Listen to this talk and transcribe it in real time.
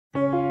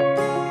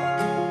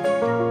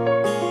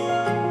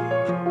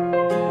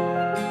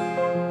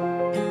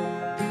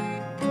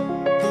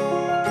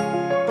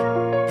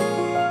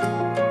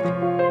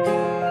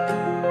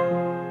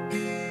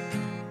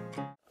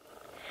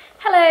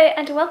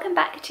welcome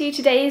back to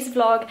today's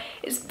vlog.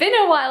 It's been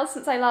a while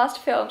since I last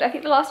filmed. I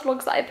think the last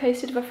vlogs that I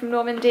posted were from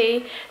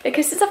Normandy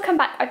because since I've come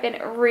back I've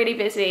been really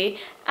busy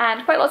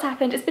and quite a lot's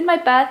happened. It's been my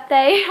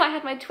birthday. I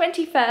had my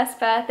 21st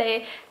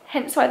birthday,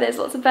 hence why there's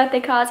lots of birthday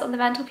cards on the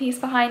mantelpiece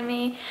behind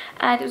me,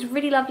 and it was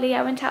really lovely.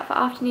 I went out for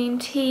afternoon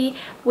tea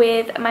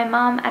with my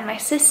mum and my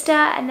sister,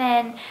 and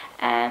then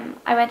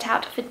I went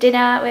out for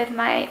dinner with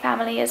my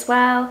family as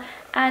well,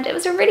 and it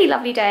was a really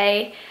lovely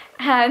day.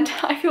 And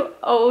I feel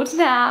old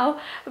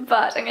now,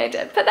 but I'm going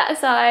to put that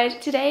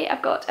aside. Today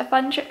I've got a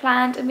fun trip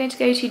planned. I'm going to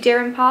go to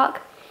Dyrham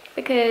Park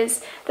because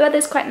the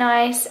weather's quite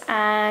nice,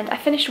 and I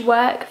finished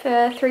work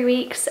for 3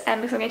 weeks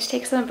because I'm going to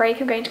take a summer break.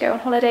 I'm going to go on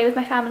holiday with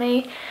my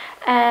family.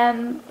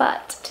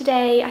 But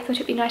today I thought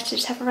it'd be nice to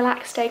just have a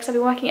relaxed day because I've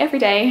been working every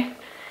day,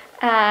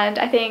 and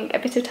I think a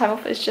bit of time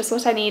off is just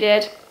what I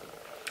needed.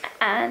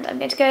 And I'm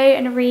going to go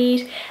and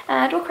read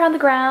and walk around the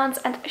grounds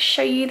and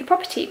show you the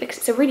property because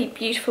it's a really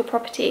beautiful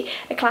property,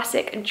 a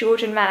classic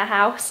Georgian manor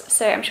house,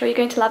 so I'm sure you're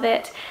going to love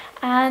it,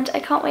 and I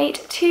can't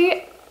wait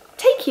to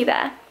take you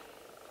there.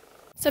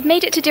 So I've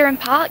made it to Dyrham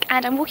Park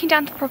and I'm walking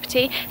down the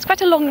property. It's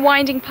quite a long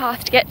winding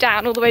path to get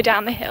down all the way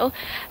down the hill,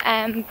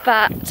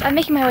 but I'm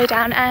making my way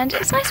down and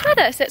it's nice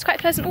weather, so it's quite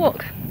a pleasant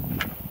walk.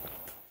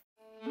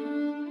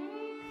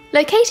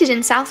 Located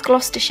in South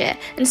Gloucestershire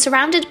and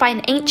surrounded by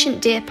an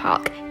ancient deer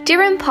park,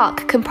 Dyrham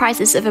Park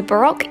comprises of a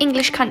baroque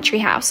English country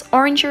house,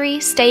 orangery,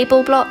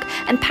 stable block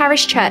and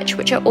parish church,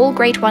 which are all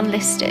Grade 1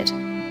 listed.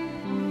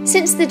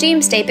 Since the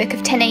Domesday Book of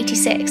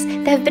 1086,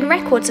 there have been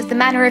records of the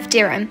Manor of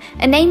Dyrham,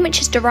 a name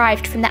which is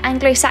derived from the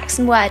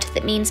Anglo-Saxon word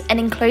that means an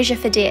enclosure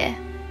for deer.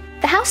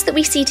 The house that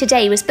we see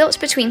today was built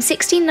between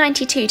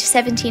 1692 to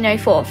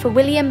 1704 for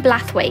William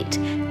Blathwaite,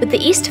 with the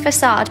east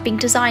facade being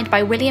designed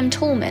by William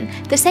Tallman,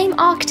 the same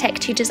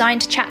architect who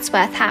designed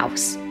Chatsworth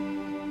House.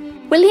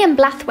 William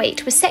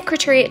Blathwaite was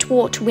Secretary at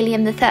War to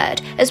William III,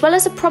 as well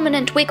as a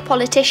prominent Whig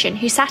politician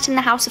who sat in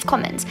the House of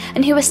Commons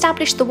and who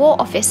established the War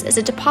Office as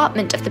a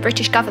department of the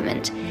British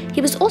government.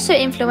 He was also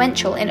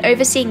influential in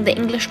overseeing the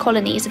English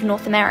colonies of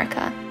North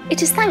America.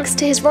 It is thanks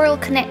to his royal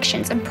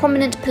connections and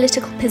prominent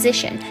political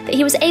position that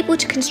he was able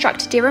to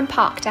construct Dyrham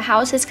Park to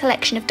house his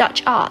collection of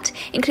Dutch art,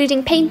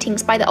 including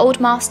paintings by the Old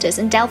Masters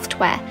and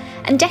Delftware,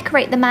 and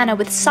decorate the manor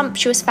with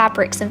sumptuous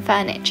fabrics and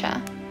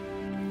furniture.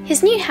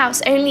 His new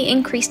house only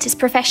increased his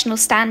professional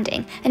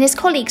standing, and his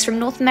colleagues from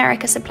North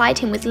America supplied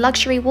him with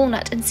luxury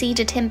walnut and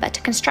cedar timber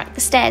to construct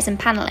the stairs and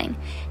panelling.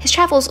 His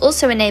travels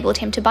also enabled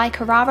him to buy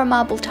Carrara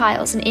marble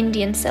tiles and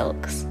Indian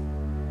silks.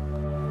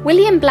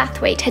 William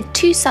Blathwaite had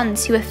 2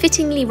 sons who were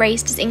fittingly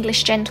raised as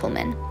English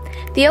gentlemen.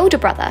 The older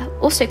brother,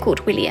 also called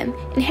William,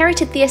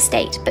 inherited the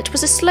estate but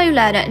was a slow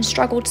learner and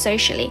struggled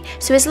socially,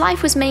 so his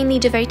life was mainly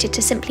devoted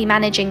to simply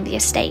managing the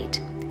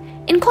estate.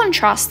 In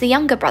contrast, the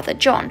younger brother,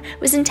 John,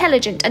 was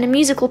intelligent and a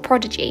musical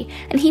prodigy,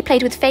 and he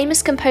played with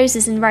famous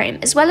composers in Rome,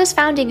 as well as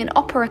founding an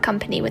opera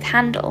company with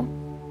Handel.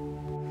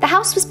 The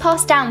house was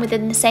passed down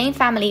within the same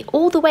family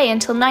all the way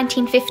until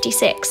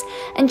 1956,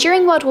 and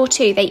during World War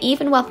II they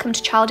even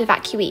welcomed child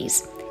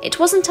evacuees. It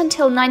wasn't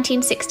until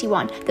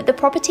 1961 that the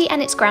property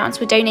and its grounds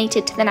were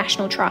donated to the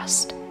National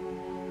Trust.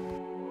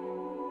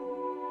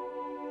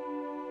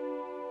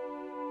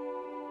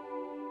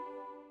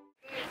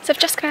 So I've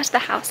just come out of the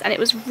house and it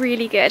was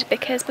really good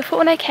because before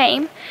when I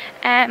came,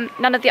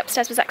 none of the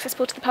upstairs was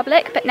accessible to the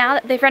public, but now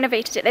that they've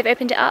renovated it, they've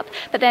opened it up.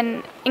 But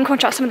then in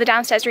contrast, some of the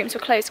downstairs rooms were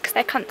closed because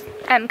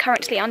they're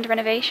currently under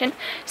renovation.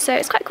 So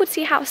it's quite cool to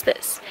see a house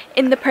that's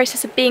in the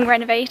process of being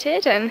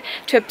renovated and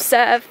to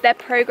observe their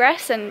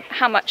progress and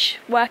how much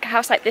work a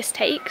house like this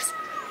takes.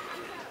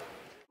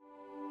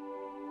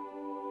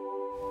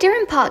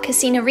 Dyrham Park has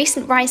seen a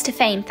recent rise to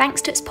fame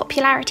thanks to its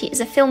popularity as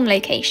a film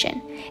location.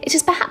 It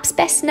is perhaps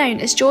best known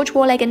as George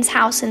Warlegan's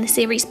house in the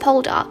series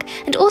Poldark,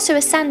 and also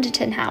as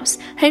Sanditon House,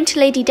 home to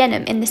Lady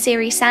Denham in the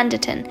series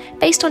Sanditon,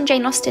 based on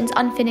Jane Austen's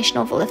unfinished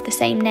novel of the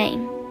same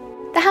name.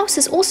 The house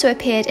has also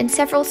appeared in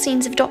several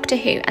scenes of Doctor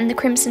Who and The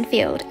Crimson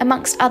Field,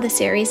 amongst other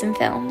series and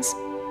films.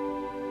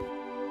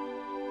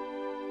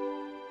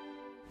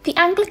 The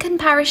Anglican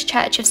parish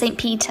church of St.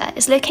 Peter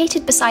is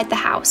located beside the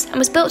house and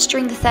was built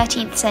during the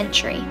 13th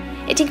century.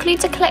 It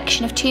includes a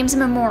collection of tombs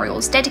and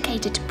memorials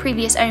dedicated to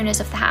previous owners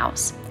of the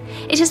house.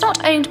 It is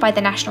not owned by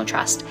the National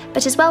Trust,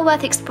 but is well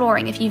worth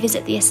exploring if you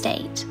visit the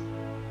estate.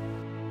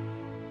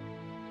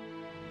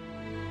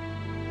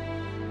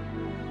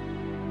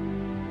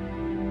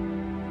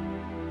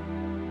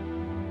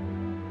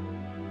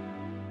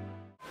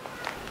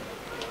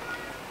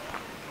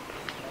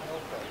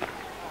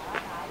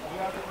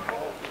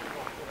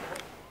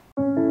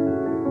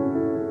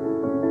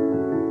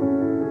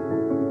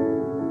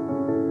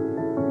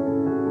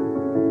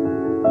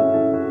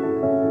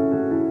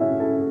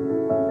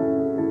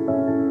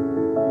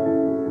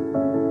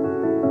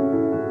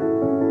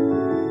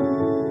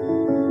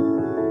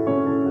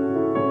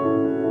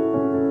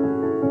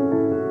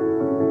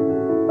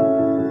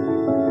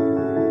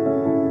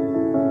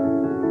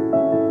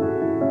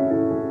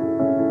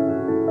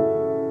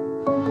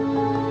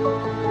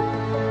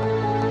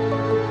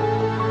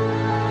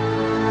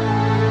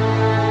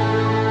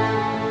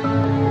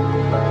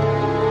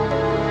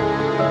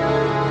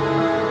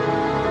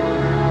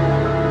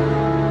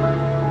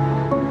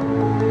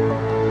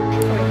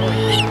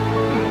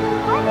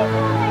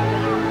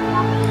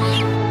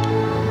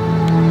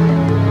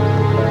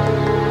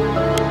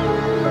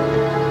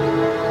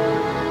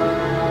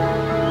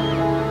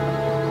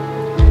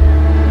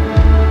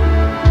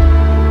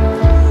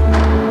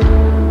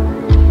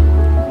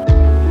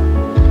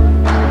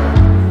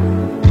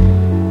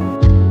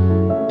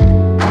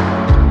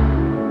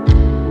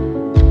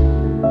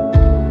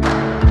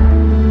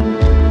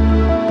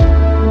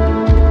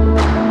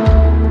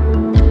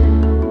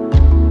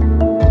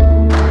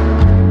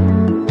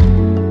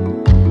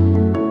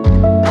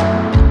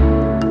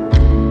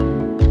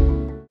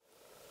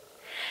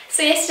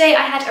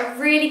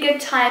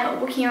 good time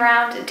walking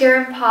around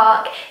Dyrham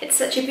Park. It's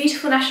such a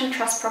beautiful National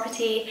Trust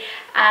property,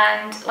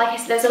 and like I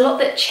said, there's a lot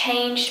that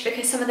changed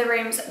because some of the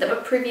rooms that were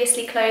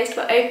previously closed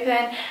were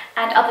open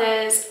and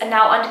others are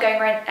now undergoing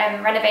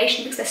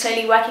renovation because they're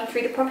slowly working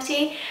through the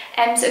property.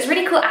 So it's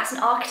really cool as an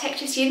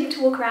architecture student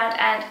to walk around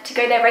and to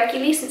go there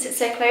regularly since it's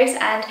so close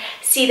and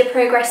see the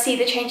progress, see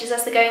the changes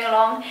as they're going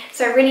along.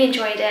 So I really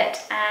enjoyed it,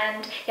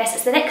 and yes,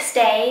 it's the next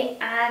day,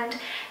 and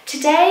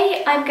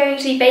today I'm going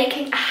to be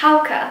baking a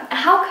Chałka. A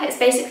Chałka is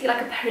basically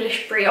like a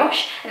Polish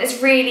brioche, and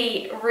it's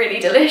really, really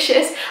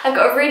delicious. I've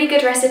got a really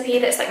good recipe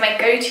that's like my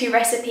go-to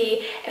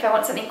recipe if I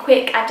want something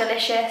quick and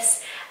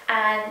delicious.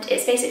 And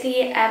it's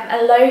basically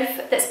a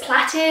loaf that's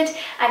plaited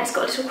and it's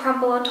got a little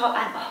crumble on top,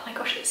 and oh my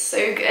gosh, it's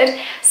so good.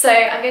 So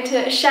I'm going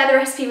to share the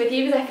recipe with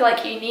you because I feel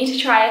like you need to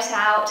try it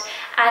out.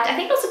 And I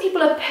think lots of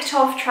people are put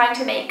off trying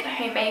to make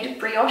homemade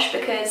brioche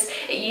because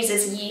it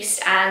uses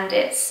yeast and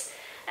it's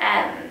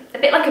a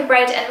bit like a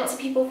bread, and lots of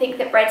people think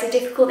that breads are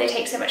difficult, they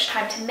take so much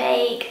time to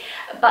make,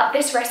 but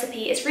this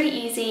recipe is really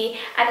easy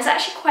and it's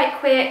actually quite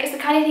quick. It's the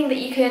kind of thing that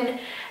you can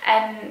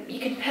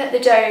put the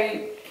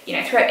dough, you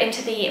know, throw it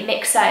into the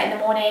mixer in the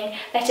morning,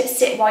 let it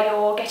sit while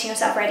you're getting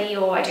yourself ready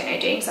or, I don't know,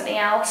 doing something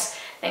else,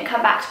 then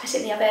come back to put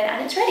it in the oven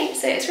and it's ready.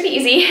 So it's really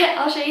easy.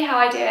 I'll show you how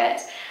I do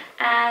it.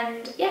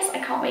 And yes, I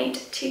can't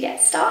wait to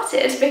get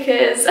started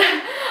because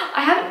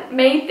I haven't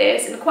made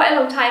this in quite a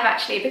long time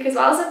actually, because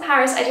while I was in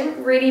Paris I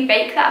didn't really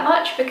bake that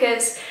much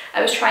because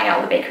I was trying out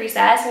all the bakeries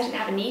there, so I didn't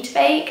have a need to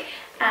bake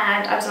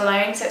and I was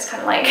alone, so it's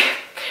kind of like,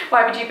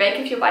 why would you bake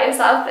if you're by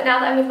yourself? But now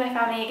that I'm with my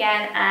family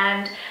again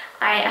and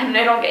I am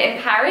no longer in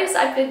Paris,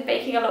 I've been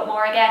baking a lot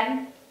more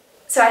again.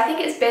 So I think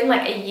it's been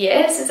like a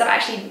year since I've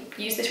actually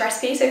used this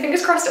recipe, so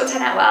fingers crossed it'll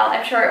turn out well.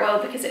 I'm sure it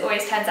will because it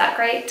always turns out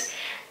great.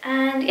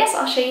 And yes,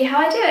 I'll show you how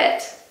I do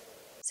it.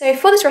 So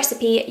for this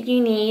recipe,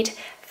 you need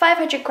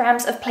 500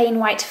 grams of plain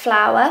white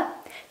flour,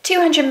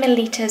 200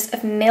 milliliters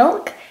of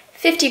milk,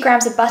 50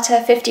 grams of butter,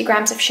 50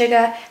 grams of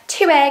sugar,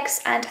 2 eggs,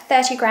 and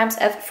 30 grams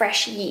of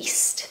fresh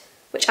yeast,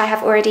 which I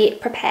have already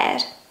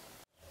prepared.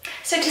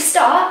 So to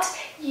start,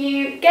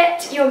 you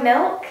get your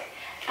milk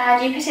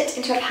and you put it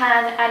into a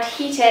pan and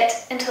heat it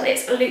until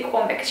it's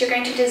lukewarm because you're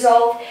going to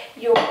dissolve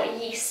your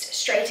yeast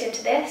straight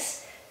into this.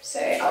 So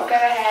I'll go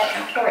ahead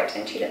and pour it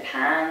into the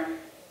pan,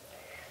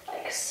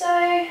 like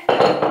so.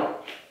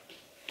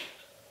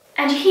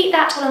 And you heat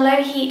that on a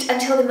low heat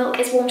until the milk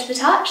is warm to the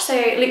touch, so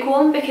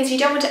lukewarm, because you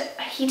don't want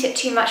to heat it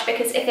too much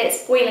because if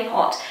it's boiling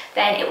hot,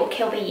 then it will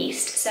kill the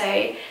yeast.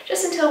 So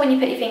just until when you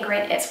put your finger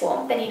in, it's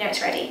warm, then you know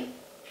it's ready.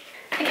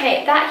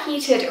 Okay, that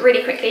heated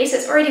really quickly, so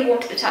it's already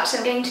warm to the touch, so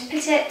I'm going to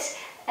put it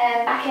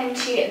back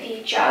into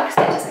the jug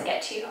so it doesn't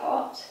get too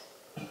hot.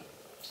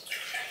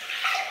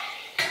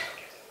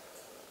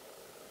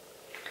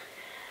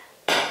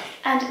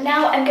 And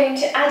now I'm going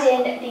to add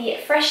in the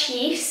fresh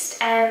yeast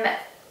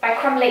by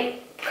crumbling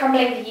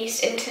the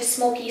yeast into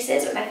small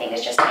pieces with my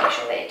fingers just to make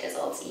sure that it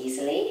dissolves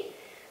easily,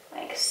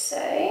 like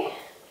so.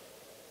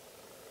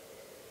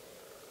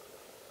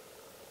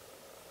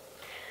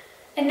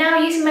 And now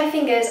using my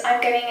fingers,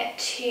 I'm going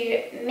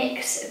to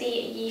mix the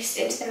yeast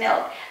into the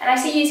milk. And I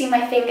say using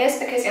my fingers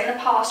because in the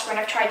past when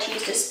I've tried to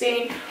use a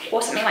spoon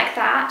or something like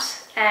that,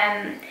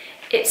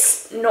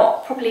 it's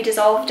not properly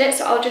dissolved it,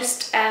 so I'll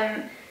just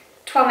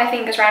twirl my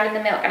fingers around in the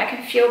milk and I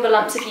can feel the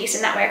lumps of yeast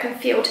in that way. I can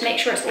feel to make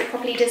sure it's all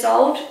properly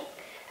dissolved.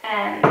 So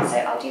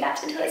I'll do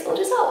that until it's all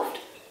dissolved.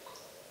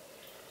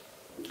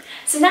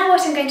 So now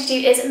what I'm going to do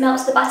is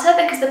melt the butter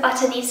because the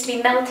butter needs to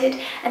be melted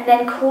and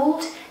then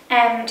cooled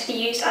to be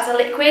used as a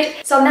liquid.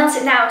 So I'll melt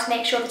it now to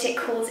make sure that it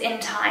cools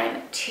in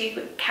time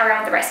to carry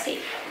on the recipe.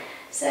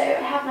 So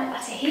I have my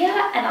butter here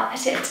and I'll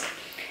put it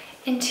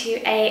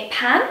into a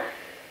pan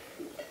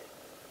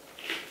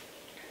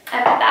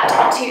and put that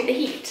onto the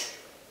heat.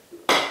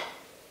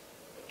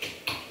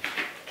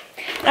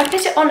 I've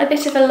put it on a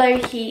bit of a low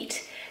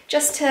heat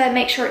just to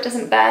make sure it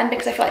doesn't burn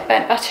because I feel like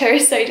burnt butter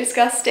is so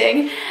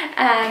disgusting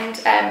and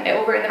it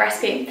will ruin the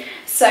recipe.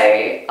 So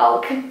I'll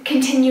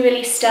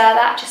continually stir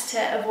that just to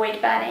avoid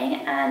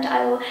burning, and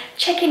I will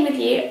check in with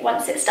you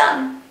once it's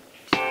done.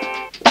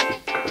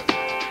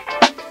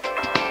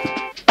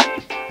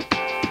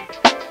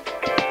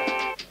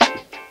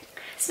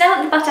 So now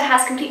that the butter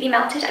has completely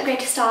melted, I'm going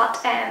to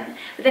start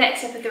with the next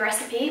step of the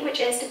recipe,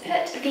 which is to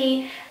put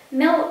the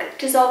milk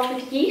dissolved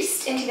with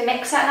yeast into the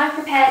mixer, and I've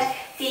prepared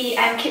the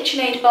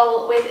KitchenAid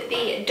bowl with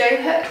the dough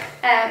hook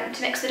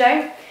to mix the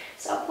dough.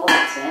 So I'll pour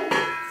that in,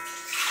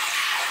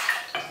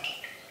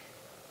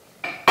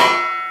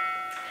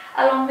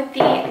 along with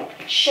the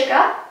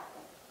sugar,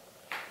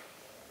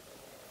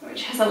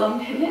 which has a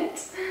lump in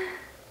it.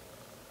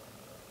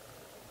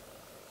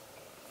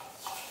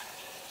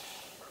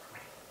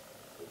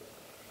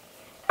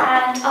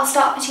 And I'll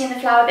start putting in the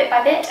flour bit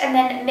by bit and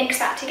then mix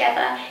that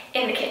together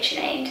in the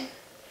KitchenAid.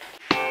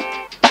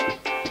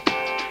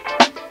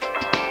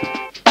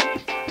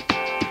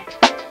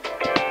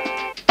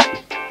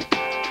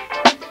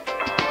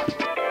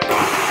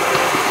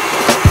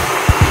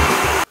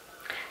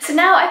 So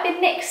now I've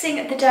been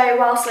mixing the dough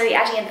while slowly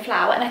adding in the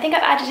flour, and I think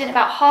I've added in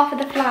about half of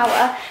the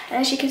flour, and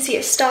as you can see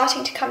it's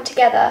starting to come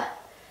together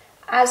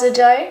as a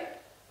dough.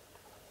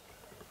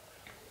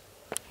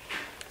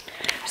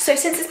 So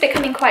since it's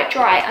becoming quite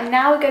dry, I'm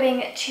now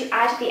going to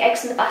add the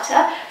eggs and the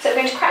butter. So I'm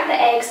going to crack the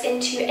eggs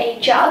into a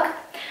jug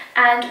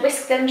and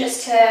whisk them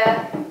just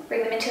to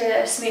bring them into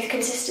a smooth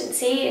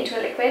consistency, into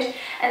a liquid,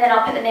 and then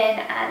I'll put them in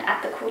and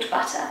add the cooled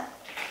butter.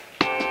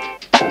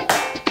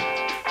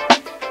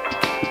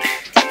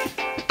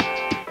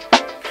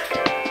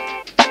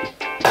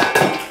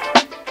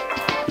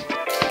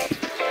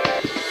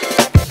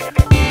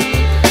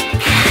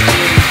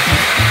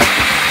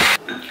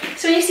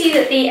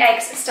 That the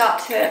eggs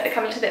start to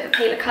become a little bit of a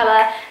paler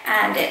colour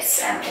and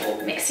it's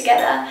all mixed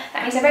together,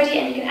 that means they're ready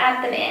and you can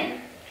add them in.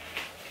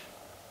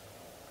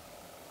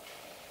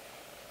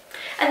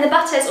 And the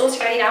butter is also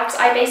ready now because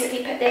I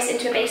basically put this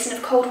into a basin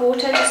of cold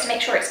water just to make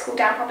sure it's cooled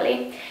down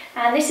properly.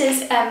 And this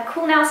is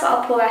cool now, so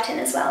I'll pour that in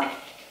as well.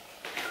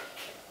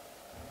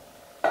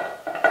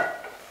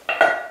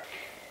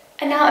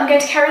 And now I'm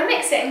going to carry on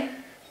mixing.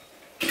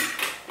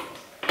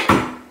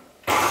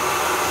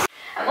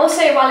 I'm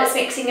also, while it's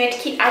mixing, going to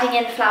keep adding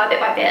in the flour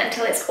bit by bit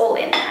until it's all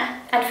in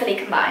there and fully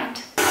combined.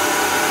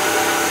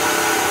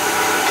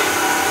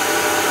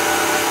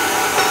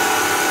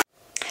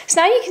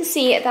 So now you can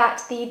see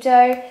that the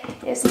dough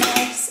is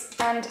nice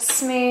and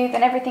smooth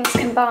and everything's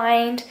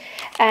combined.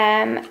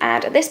 And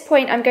at this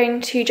point I'm going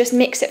to just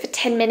mix it for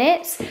 10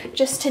 minutes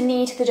just to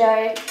knead the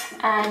dough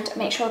and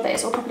make sure that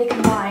it's all properly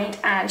combined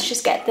and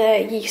just get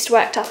the yeast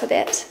worked up a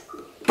bit.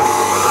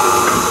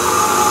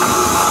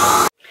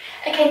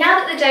 Okay, now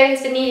that the dough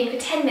has been kneading for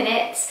 10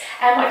 minutes,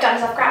 what I've done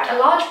is I've grabbed a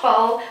large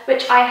bowl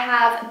which I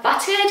have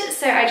buttered,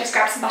 so I just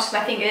grabbed some butter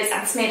with my fingers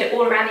and smeared it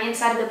all around the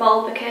inside of the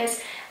bowl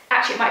because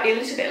actually it might be a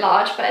little bit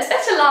large, but it's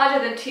better larger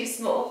than too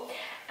small.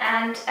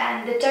 And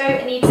the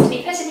dough needs to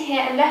be put in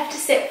here and left to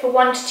sit for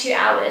 1 to 2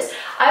 hours.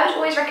 I would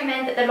always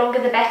recommend that the longer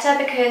the better,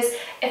 because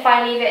if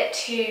I leave it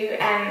to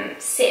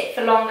sit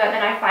for longer,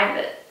 then I find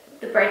that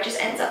the bread just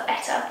ends up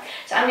better.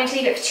 So I'm going to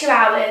leave it for 2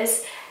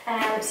 hours, so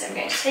I'm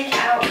going to take it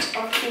out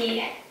of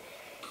the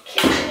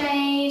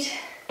KitchenAid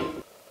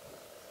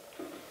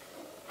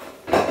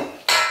and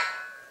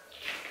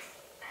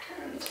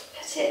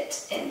put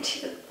it into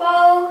the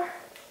bowl.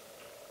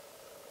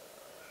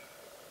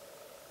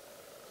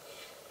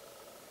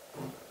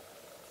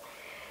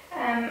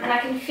 And I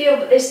can feel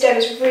that this dough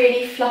is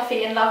really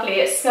fluffy and lovely.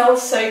 It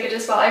smells so good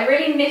as well. I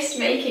really missed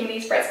making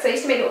these breads because I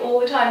used to make them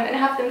all the time and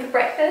have them for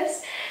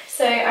breakfast.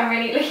 So I'm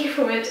really looking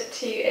forward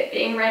to it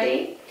being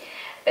ready.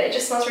 But it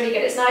just smells really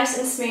good. It's nice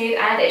and smooth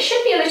and it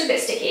should be a little bit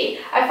sticky.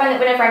 I find that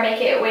whenever I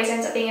make it, it always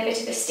ends up being a bit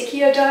of a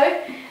stickier dough.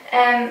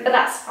 But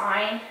that's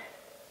fine,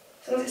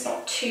 as long as it's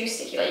not too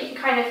sticky. Like, you can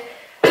kind of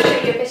show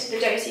you a bit of the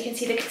dough so you can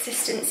see the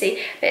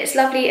consistency. But it's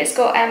lovely, it's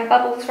got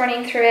bubbles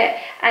running through it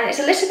and it's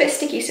a little bit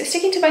sticky, so it's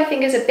sticking to my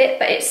fingers a bit,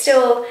 but it's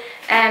still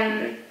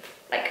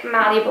like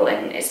malleable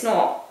and it's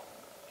not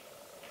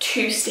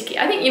too sticky.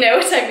 I think you know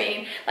what I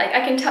mean. Like, I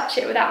can touch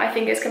it without my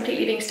fingers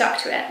completely being stuck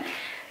to it.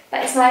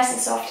 But it's nice and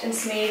soft and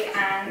smooth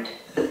and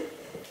it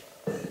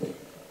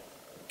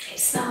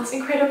smells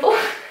incredible.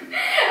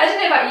 I don't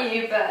know about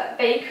you, but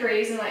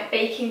bakeries and like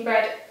baking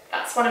bread,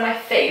 that's one of my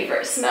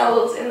favourite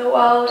smells in the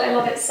world. I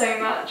love it so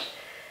much.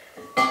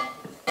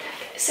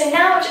 So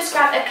now I'll just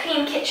grab a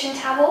clean kitchen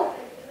towel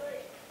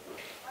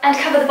and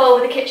cover the bowl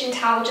with a kitchen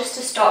towel just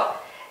to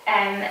stop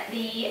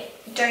the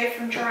dough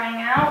from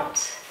drying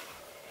out.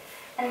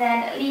 And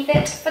then leave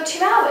it for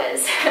 2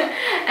 hours.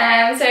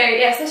 So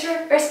yes, this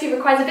recipe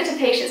requires a bit of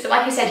patience, but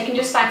like I said, you can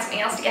just find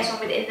something else to get on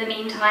with in the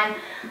meantime.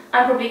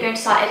 I'm probably going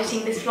to start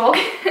editing this vlog.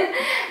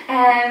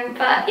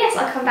 But yes,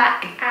 I'll come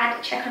back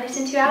and check on it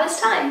in 2 hours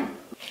time.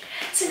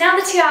 So now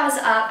the 2 hours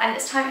are up and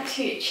it's time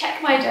to check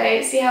my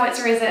dough, see how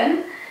it's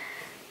risen.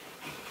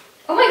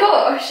 Oh my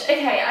gosh,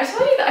 okay, I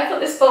told you that I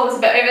thought this bowl was a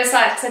bit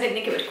oversized because I didn't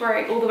think it would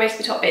grow all the way to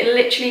the top, but it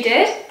literally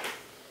did.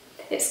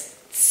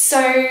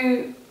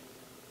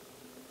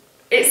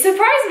 It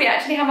surprised me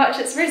actually how much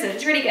it's risen.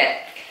 It's really good.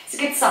 It's a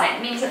good sign.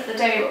 It means that the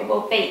dough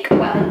will bake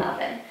well in the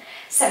oven.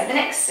 So the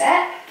next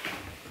step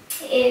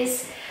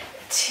is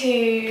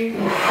to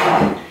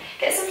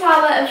get some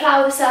flour and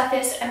flour the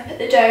surface and put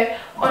the dough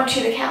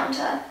onto the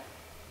counter.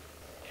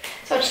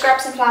 So I'll just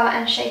grab some flour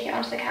and shake it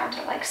onto the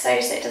counter like so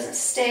it doesn't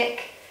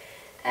stick.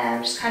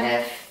 Just kind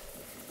of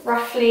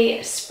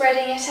roughly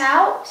spreading it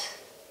out.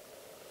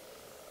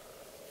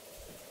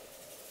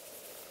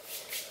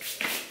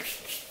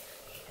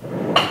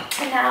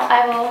 And now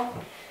I will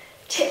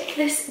tip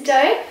this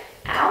dough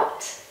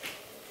out.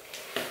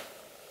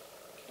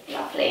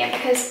 Lovely, and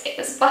because it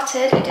was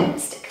buttered, it didn't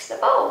stick to the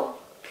bowl.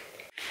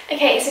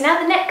 Okay, so now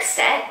the next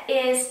step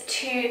is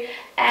to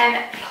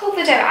pull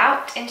the dough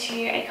out into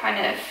a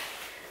kind of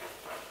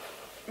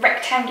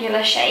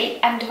rectangular shape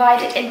and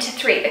divide it into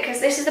 3, because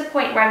this is the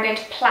point where I'm going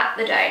to plait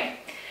the dough.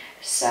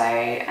 So,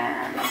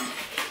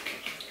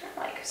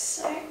 like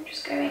so, I'm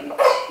just going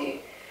to,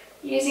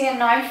 using a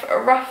knife,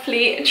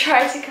 roughly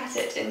try to cut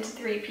it into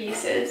 3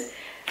 pieces.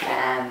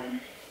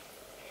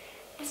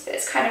 This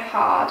bit's kind of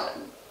hard.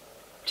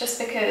 just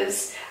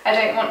because I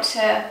don't want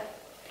to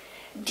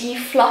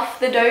defluff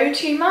the dough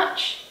too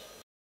much.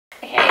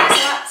 Okay, so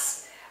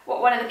that's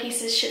what one of the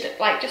pieces should look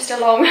like, just a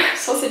long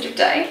sausage of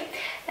dough.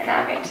 And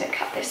now I'm going to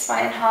cut this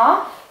one in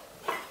half.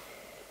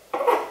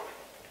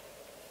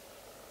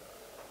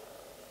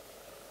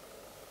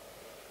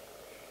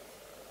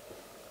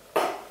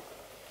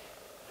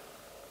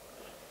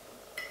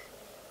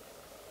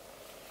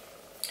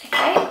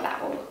 Okay,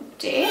 that will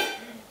do.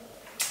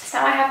 So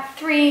now I have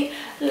 3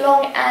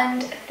 long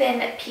and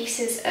thin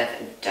pieces of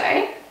dough.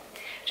 I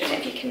don't know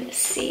if you can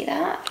see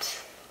that.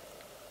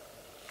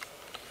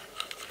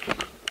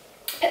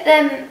 Put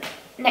them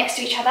next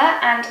to each other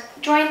and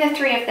join the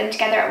 3 of them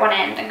together at one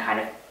end and kind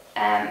of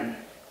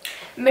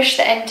mush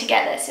the end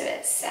together so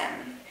it's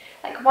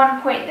like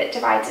one point that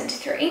divides into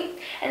 3.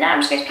 And now I'm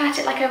just going to plait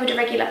it like I would a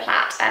regular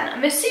plait. And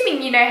I'm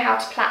assuming you know how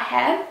to plait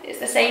hair. It's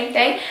the same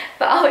thing,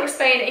 but I'll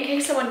explain it in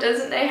case someone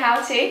doesn't know how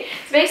to. So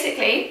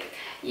basically,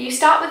 you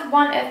start with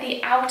one of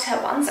the outer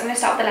ones. I'm going to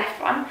start with the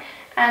left one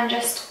and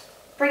just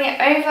bring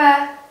it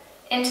over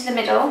into the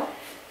middle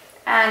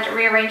and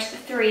rearrange the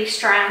 3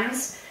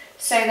 strands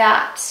so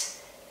that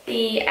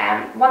the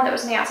one that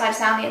was on the outside is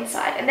now on the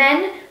inside. And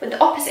then with the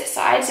opposite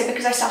side, so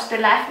because I started with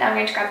the left, now I'm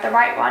going to grab the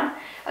right one.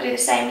 I'll do the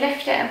same,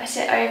 lift it and put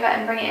it over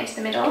and bring it into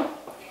the middle.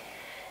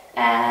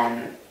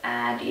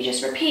 And you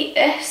just repeat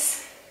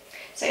this.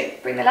 So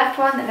bring the left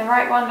one, then the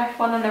right one, left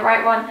one, then the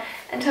right one,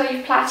 until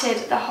you've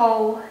plaited the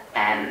whole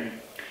length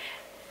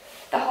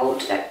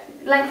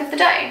of the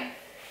dough.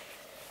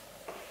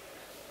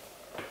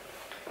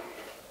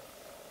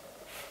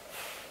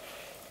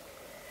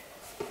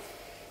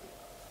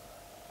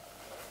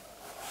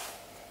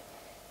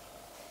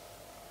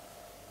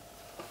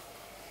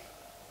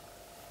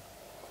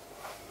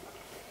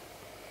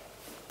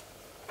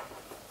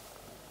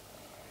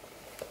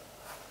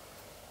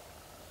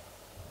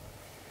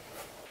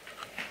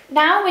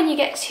 Now when you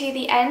get to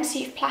the end, so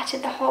you've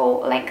plaited the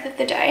whole length of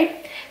the dough,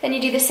 then you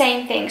do the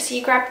same thing. So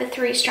you grab the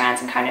 3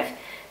 strands and kind of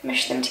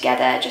mush them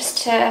together just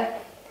to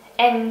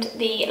end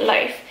the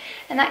loaf.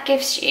 And that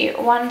gives you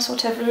one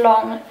sort of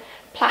long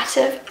plait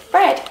of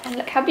bread. And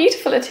look how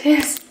beautiful it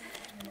is.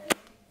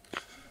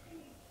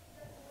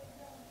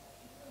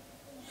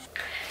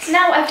 So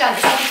now what I've done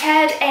is I've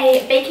prepared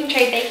a baking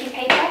tray baking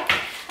paper,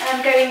 and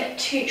I'm going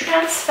to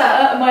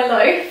transfer my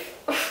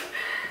loaf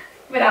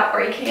without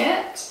breaking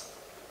it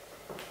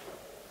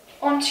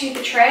onto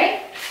the tray.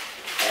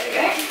 There we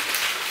go.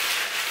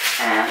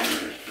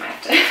 Might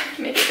have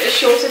to make it a bit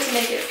shorter to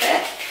make it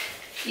fit.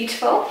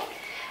 Beautiful.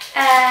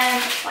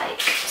 And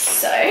like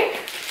so.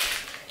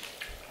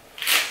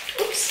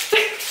 Oops.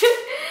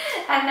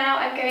 And now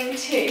I'm going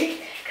to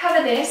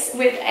cover this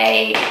with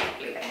a,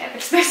 leave it here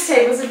because this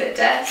table's a bit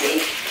dirty,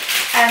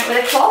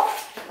 with a cloth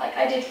like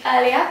I did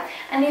earlier,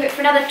 and leave it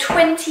for another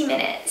 20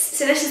 minutes.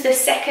 So this is the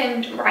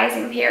second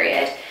rising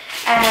period.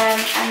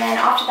 And then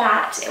after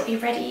that it'll be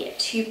ready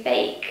to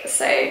bake.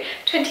 So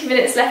 20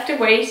 minutes left of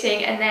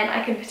waiting, and then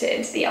I can put it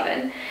into the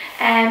oven.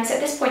 So at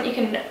this point you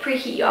can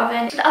preheat your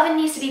oven. The oven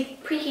needs to be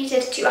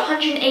preheated to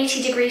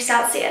 180 degrees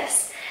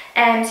Celsius.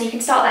 So you can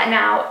start that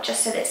now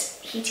just so that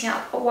it's heating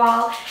up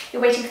while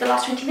you're waiting for the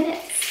last 20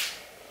 minutes.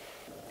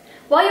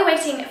 While you're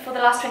waiting for the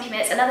last 20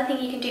 minutes, another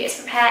thing you can do is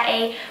prepare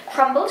a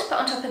crumble to put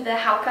on top of the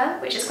Chałka,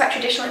 which is quite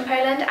traditional in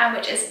Poland and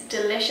which is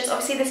delicious.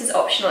 Obviously this is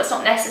optional, it's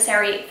not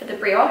necessary for the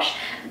brioche,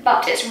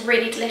 but it's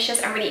really delicious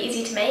and really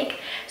easy to make.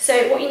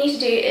 So what you need to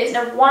do is in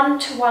a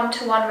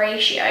 1:1:1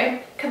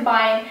 ratio,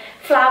 combine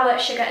flour,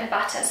 sugar and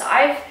butter. So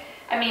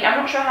I'm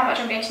not sure how much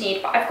I'm going to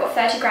need, but I've got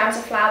 30 grams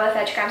of flour,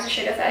 30 grams of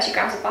sugar, 30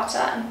 grams of butter,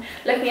 and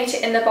looking at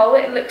it in the bowl,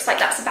 it looks like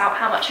that's about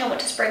how much I want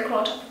to sprinkle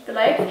on top of the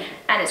loaf.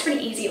 And it's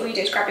really easy. All you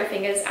do is grab your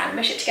fingers and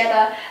mush it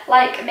together,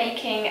 like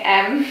making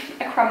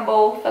a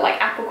crumble for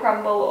like apple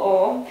crumble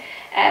or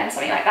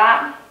something like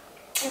that.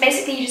 And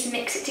basically you just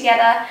mix it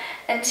together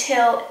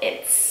until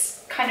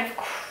it's kind of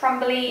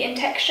crumbly in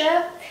texture,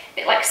 a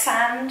bit like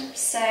sand.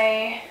 So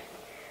I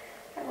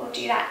will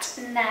do that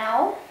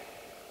now.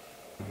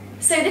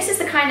 So this is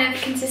the kind of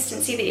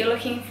consistency that you're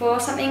looking for,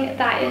 something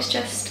that is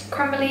just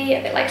crumbly,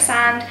 a bit like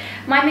sand.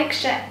 My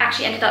mixture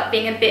actually ended up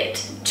being a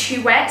bit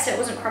too wet, so it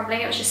wasn't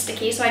crumbling, it was just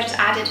sticky, so I just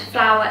added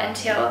flour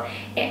until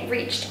it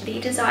reached the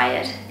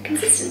desired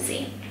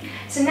consistency.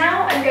 So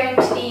now I'm going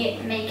to be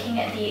making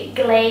the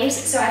glaze.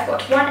 So I've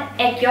got 1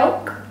 egg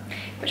yolk,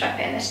 which I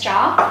put in this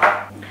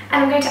jar,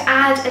 and I'm going to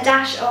add a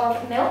dash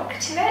of milk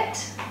to it,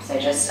 so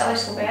just a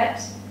little bit,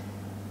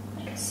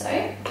 like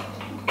so.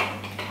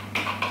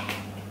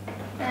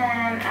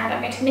 And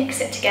I'm going to mix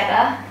it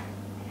together,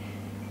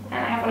 and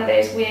I have one of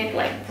those weird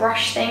like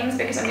brush things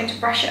because I'm going to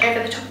brush it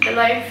over the top of the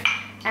loaf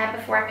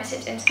before I put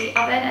it into the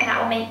oven, and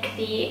that will make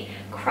the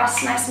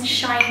crust nice and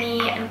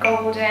shiny and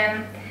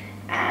golden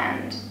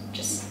and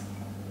just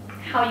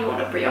how you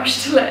want a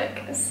brioche to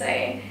look. So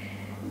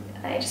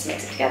I just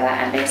mix it together,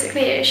 and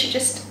basically it should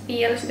just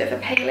be a little bit of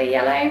a paler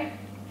yellow.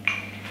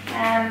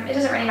 It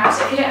doesn't really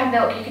matter. If you don't have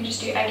milk, you can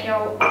just do egg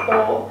yolk,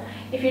 or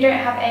if you don't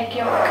have egg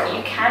yolk,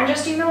 you can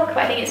just do milk, but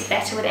I think it's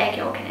better with egg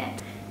yolk in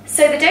it.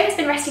 So the dough has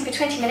been resting for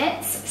 20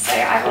 minutes, so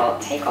I will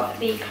take off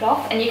the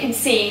cloth and you can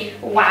see,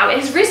 wow, it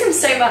has risen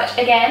so much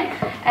again,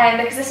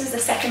 because this is the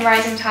second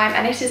rising time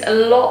and it is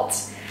a lot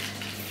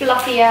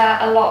fluffier,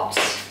 a lot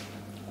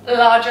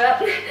larger.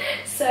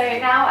 So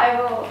now I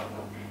will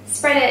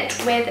spread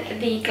it with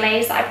the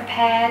glaze that I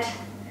prepared,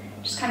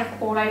 just kind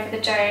of all over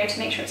the dough to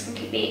make sure it's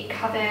completely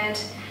covered,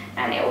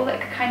 and it will look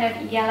kind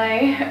of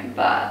yellow,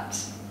 but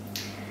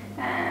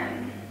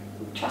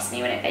trust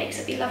me, when it bakes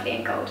it'll be lovely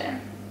and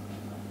golden.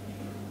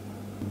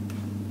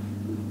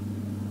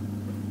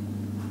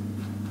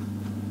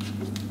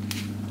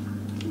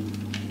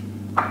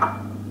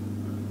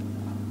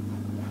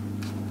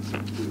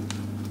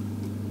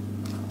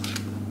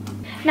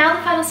 Now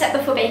the final step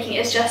before baking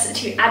is just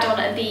to add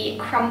on the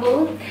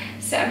crumble.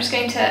 So I'm just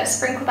going to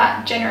sprinkle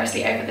that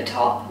generously over the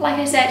top. Like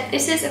I said,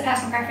 this is a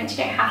personal preference,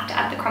 you don't have to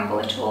add the crumble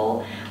at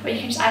all, or you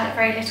can just add a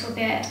very little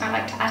bit. I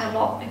like to add a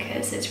lot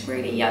because it's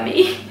really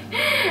yummy.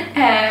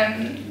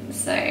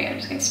 So I'm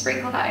just going to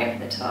sprinkle that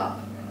over the top.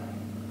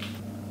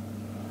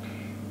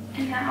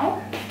 And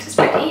now it's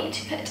ready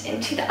to put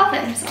into the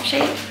oven. So I'll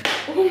show you.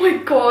 Oh my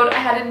god, I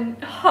had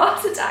a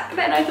heart attack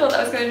then. I thought that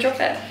I was going to drop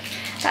it.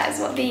 That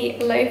is what the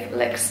loaf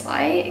looks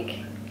like.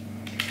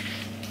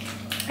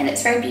 And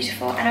it's very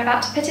beautiful. And I'm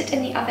about to put it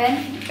in the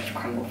oven. The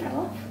crumble fell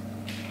off.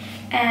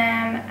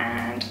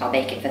 And I'll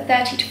bake it for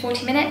 30 to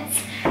 40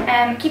 minutes.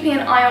 Keeping an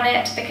eye on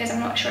it because I'm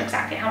not sure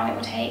exactly how long it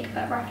will take,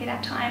 but roughly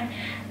that time.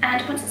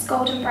 And once it's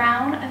golden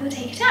brown, I will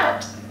take it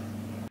out.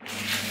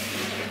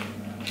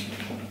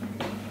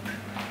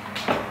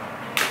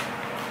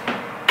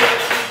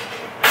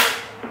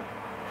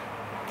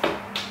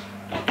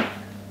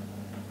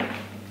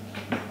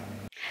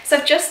 So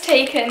I've just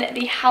taken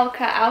the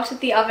Chałka out of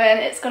the oven.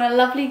 It's got a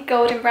lovely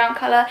golden brown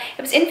colour.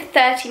 It was in for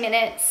 30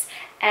 minutes.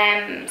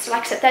 So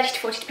like I said, 30 to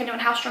 40, depending on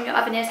how strong your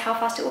oven is, how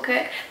fast it will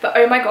cook. But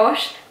oh my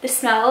gosh, the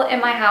smell in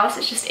my house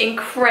is just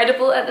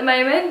incredible at the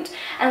moment.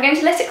 And I'm going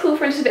to let it cool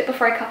for a little bit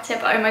before I cut it,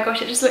 but oh my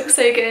gosh, it just looks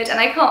so good and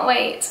I can't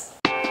wait.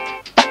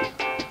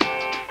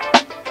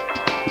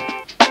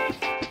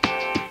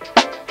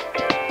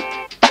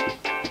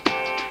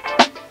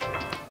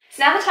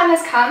 So now the time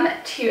has come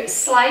to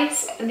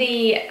slice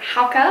the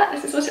Chałka.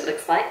 This is what it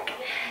looks like.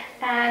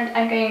 And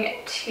I'm going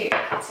to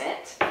cut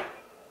it.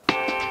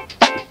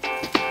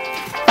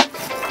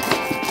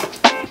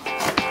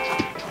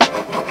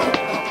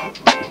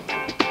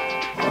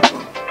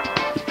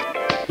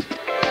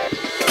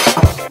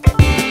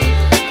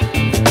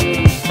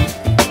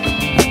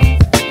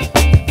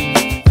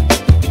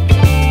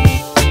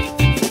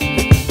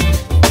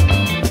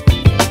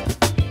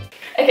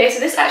 Okay,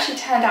 so this actually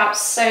turned out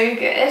so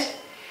good.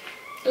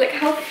 Look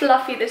how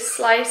fluffy this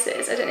slice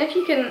is. I don't know if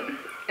you can,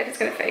 if it's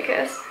going to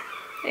focus.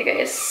 There you go,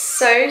 it's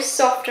so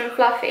soft and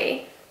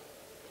fluffy.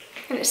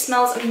 And it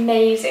smells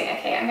amazing.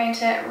 Okay, I'm going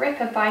to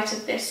rip a bite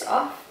of this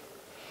off.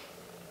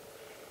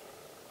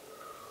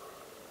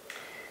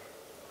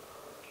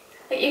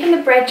 Like, even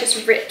the bread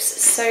just rips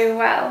so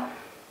well.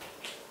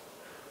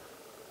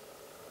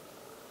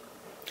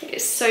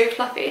 It's so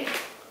fluffy.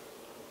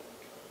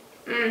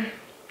 Mmm.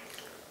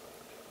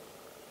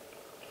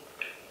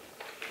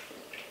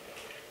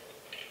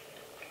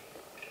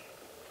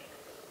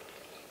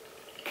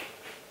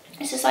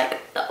 This is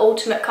like the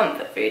ultimate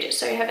comfort food, it's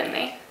so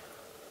heavenly.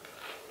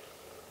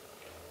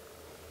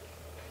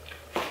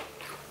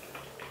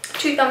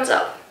 2 thumbs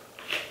up.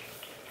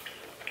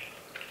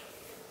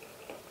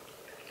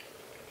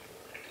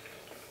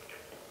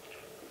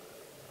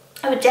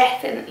 I would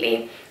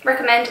definitely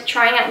recommend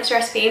trying out this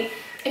recipe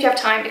if you have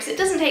time, because it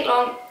doesn't take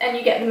long and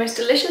you get the most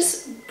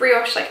delicious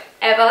brioche like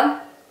ever.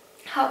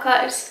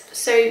 Chałka is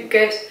so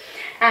good.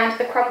 And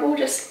the crumble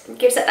just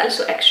gives it that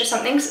little extra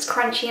something, because it's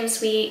crunchy and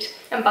sweet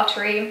and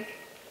buttery.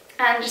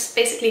 And just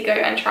basically go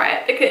and try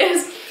it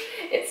because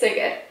it's so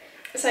good.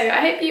 So I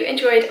hope you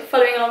enjoyed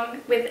following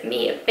along with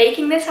me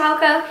baking this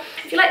Chałka.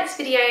 If you like this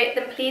video,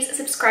 then please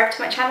subscribe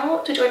to my channel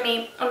to join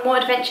me on more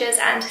adventures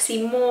and to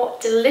see more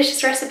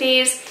delicious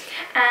recipes.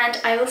 And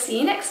I will see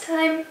you next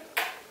time.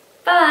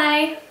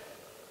 Bye!